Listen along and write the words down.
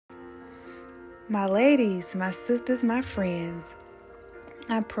My ladies, my sisters, my friends,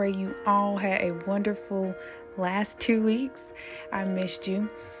 I pray you all had a wonderful last 2 weeks. I missed you.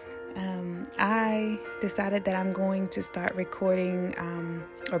 I decided that I'm going to start recording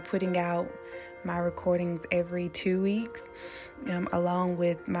or putting out my recordings every 2 weeks, along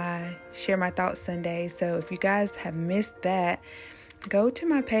with my Share My Thoughts Sunday. So if you guys have missed that, go to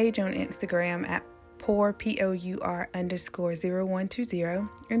my page on Instagram at pour, POUR _0120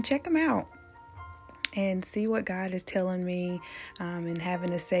 and check them out. And see what God is telling me and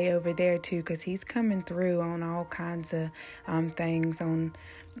having to say over there too, because He's coming through on all kinds of things on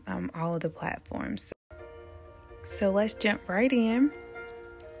all of the platforms. So let's jump right in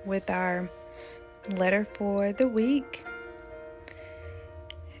with our letter for the week.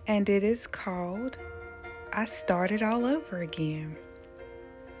 And it is called I Started All Over Again.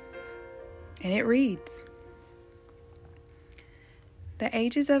 And it reads, the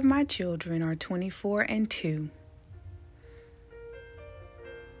ages of my children are 24 and 2.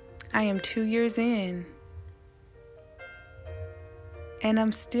 I am 2 years in, and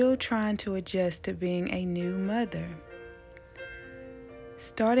I'm still trying to adjust to being a new mother.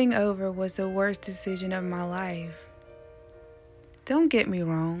 Starting over was the worst decision of my life. Don't get me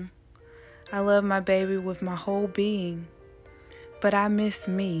wrong, I love my baby with my whole being, but I miss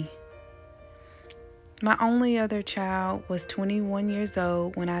me. My only other child was 21 years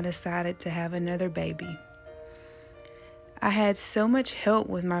old when I decided to have another baby. I had so much help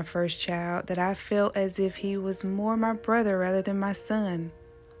with my first child that I felt as if he was more my brother rather than my son.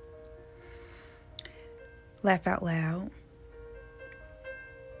 Laugh out loud.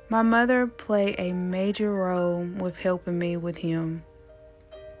 My mother played a major role with helping me with him.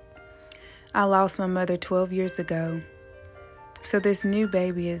 I lost my mother 12 years ago, so this new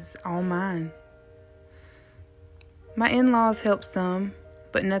baby is all mine. My in-laws help some,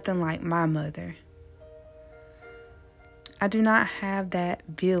 but nothing like my mother. I do not have that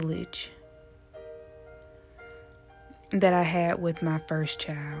village that I had with my first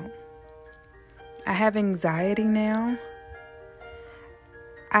child. I have anxiety now.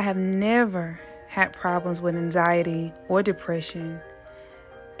 I have never had problems with anxiety or depression,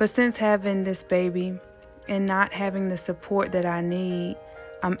 but since having this baby and not having the support that I need,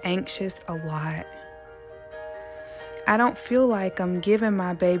 I'm anxious a lot. I don't feel like I'm giving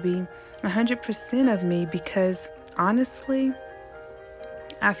my baby 100% of me because, honestly,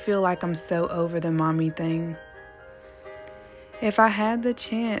 I feel like I'm so over the mommy thing. If I had the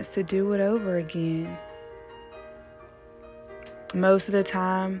chance to do it over again, most of the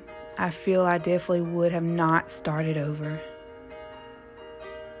time, I feel I definitely would have not started over.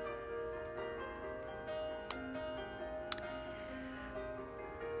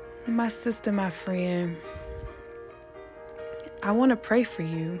 My sister, my friend, I want to pray for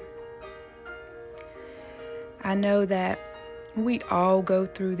you. I know that we all go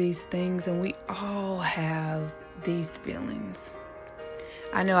through these things and we all have these feelings.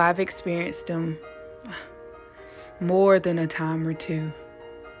 I know I've experienced them more than a time or two.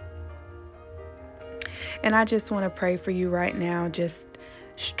 And I just want to pray for you right now, just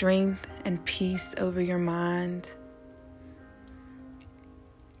strength and peace over your mind.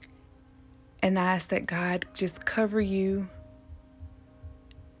 And I ask that God just cover you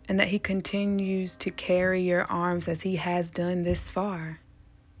and that He continues to carry your arms as He has done this far.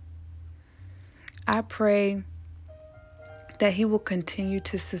 I pray that He will continue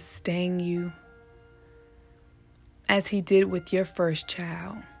to sustain you as He did with your first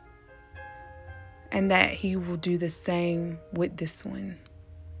child, and that He will do the same with this one.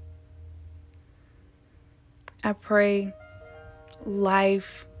 I pray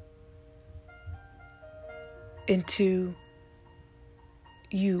life into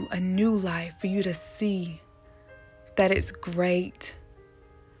you, a new life for you to see that it's great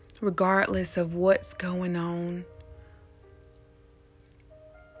regardless of what's going on.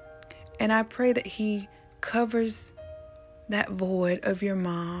 And I pray that He covers that void of your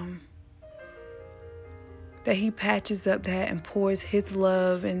mom, that He patches up that and pours His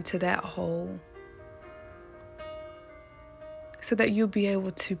love into that hole so that you'll be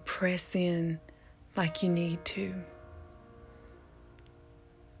able to press in like you need to.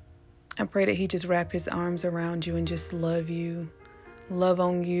 I pray that He just wrap His arms around you and just love you, love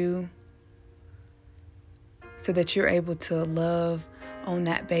on you, so that you're able to love on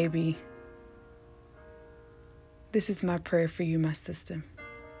that baby. This is my prayer for you, my sister.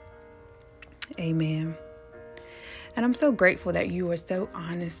 Amen. And I'm so grateful that you are so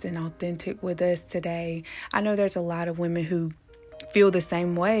honest and authentic with us today. I know there's a lot of women who feel the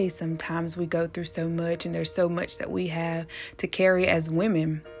same way. Sometimes we go through so much and there's so much that we have to carry as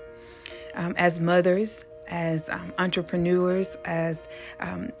women. as mothers, as entrepreneurs, as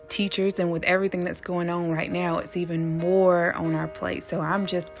teachers, and with everything that's going on right now, it's even more on our plate. So I'm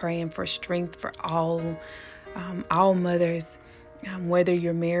just praying for strength for all mothers, whether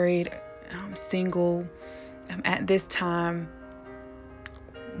you're married, single. At this time,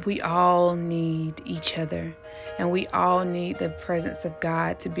 we all need each other, and we all need the presence of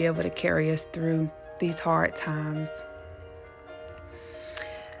God to be able to carry us through these hard times.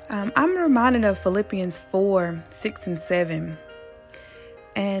 I'm reminded of Philippians 4, 6, and 7.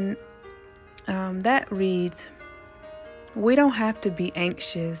 And that reads, "We don't have to be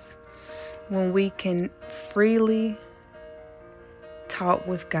anxious when we can freely talk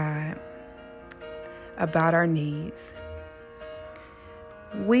with God about our needs.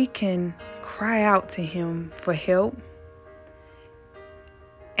 We can cry out to Him for help,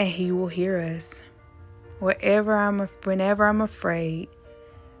 and He will hear us. Whenever I'm afraid,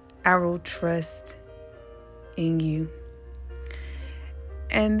 I will trust in you."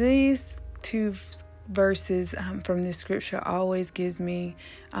 And these two verses from the scripture always gives me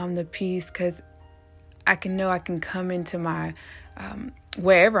the peace, because I can come into my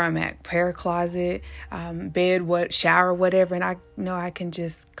wherever I'm at, prayer closet, bed, shower, whatever, and I know I can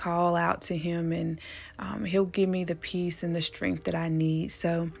just call out to Him, and He'll give me the peace and the strength that I need.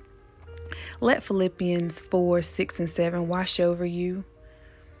 So let Philippians 4, 6, and 7 wash over you,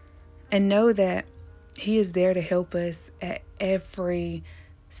 and know that He is there to help us at every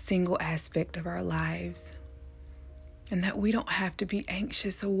single aspect of our lives, and that we don't have to be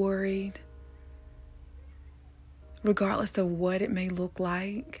anxious or worried, regardless of what it may look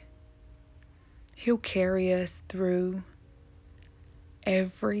like. He'll carry us through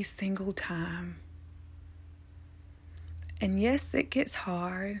every single time. And yes, it gets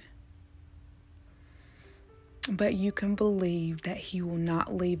hard, but you can believe that He will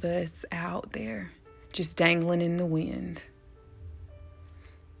not leave us out there just dangling in the wind.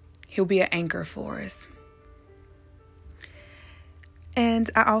 He'll be an anchor for us. And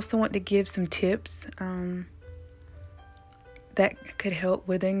I also want to give some tips that could help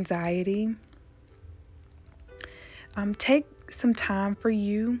with anxiety. Take some time for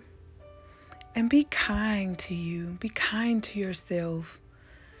you and be kind to you. Be kind to yourself.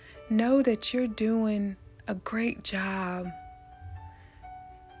 Know that you're doing a great job.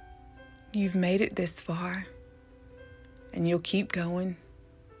 You've made it this far, and you'll keep going.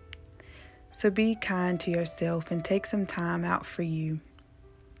 So be kind to yourself and take some time out for you.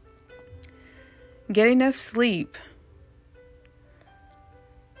 Get enough sleep.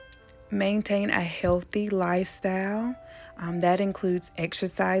 Maintain a healthy lifestyle. That includes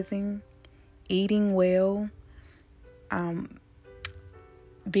exercising, eating well,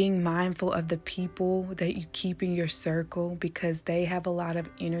 being mindful of the people that you keep in your circle, because they have a lot of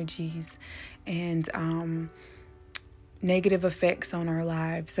energies and negative effects on our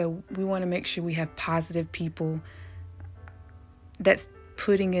lives. So we want to make sure we have positive people that's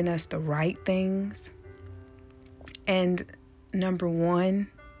putting in us the right things. And number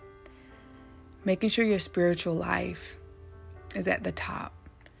one, making sure your spiritual life is at the top.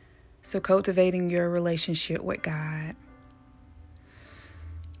 So cultivating your relationship with God.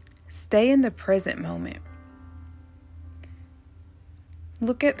 Stay in the present moment.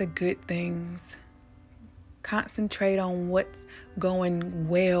 Look at the good things. Concentrate on what's going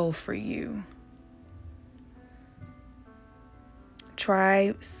well for you.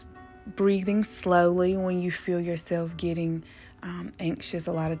 Try breathing slowly when you feel yourself getting anxious.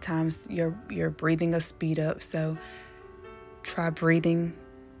 A lot of times your breathing will speed up, so try breathing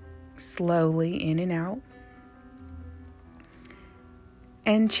slowly in and out.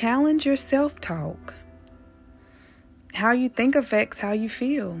 And challenge your self-talk. How you think affects how you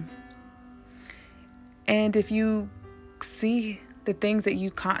feel. And if you see the things that you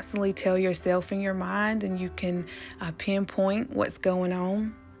constantly tell yourself in your mind, and you can pinpoint what's going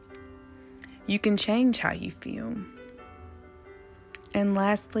on, you can change how you feel. And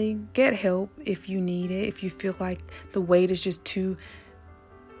lastly, get help if you need it. If you feel like the weight is just too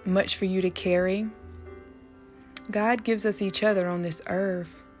much for you to carry. God gives us each other on this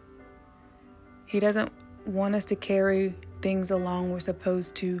earth. He doesn't want us to carry things alone. We're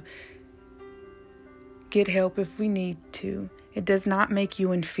supposed to get help if we need to. It does not make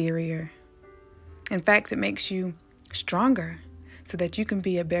you inferior. In fact, it makes you stronger so that you can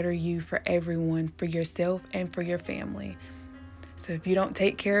be a better you for everyone, for yourself and for your family. So if you don't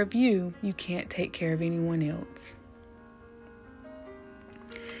take care of you, you can't take care of anyone else.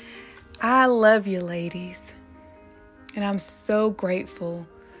 I love you, ladies. And I'm so grateful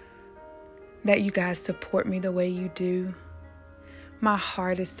that you guys support me the way you do. My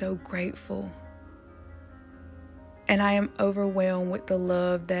heart is so grateful. And I am overwhelmed with the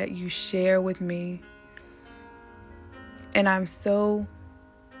love that you share with me. And I'm so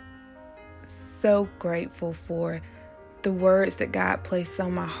grateful for the words that God placed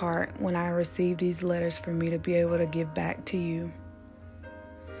on my heart when I received these letters for me to be able to give back to you.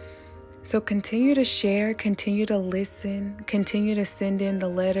 So continue to share, continue to listen, continue to send in the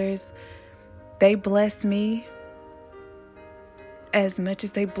letters. They bless me as much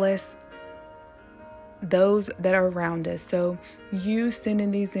as they bless those that are around us. So you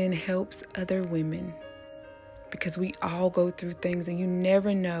sending these in helps other women, because we all go through things and you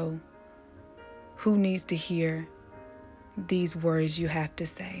never know who needs to hear these words you have to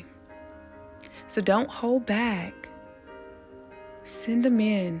say. So don't hold back. Send them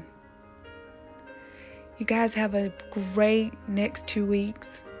in. You guys have a great next 2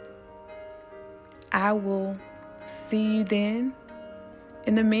 weeks. I will see you then.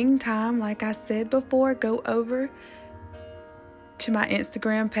 In the meantime, like I said before, go over to my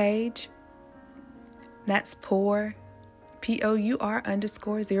Instagram page. That's pour,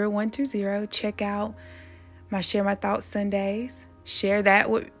 POUR_0120. Check out my Share My Thoughts Sundays. Share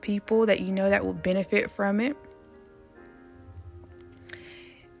that with people that you know that will benefit from it.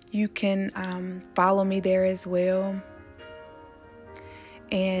 You can follow me there as well.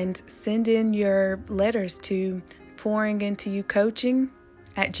 And send in your letters to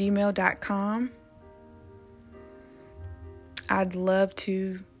pouringintoyoucoaching@gmail.com. I'd love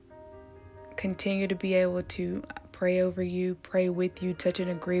to continue to be able to pray over you, pray with you, touch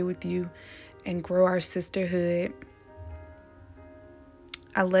and agree with you, and grow our sisterhood.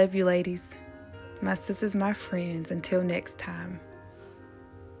 I love you, ladies. My sisters, my friends. Until next time.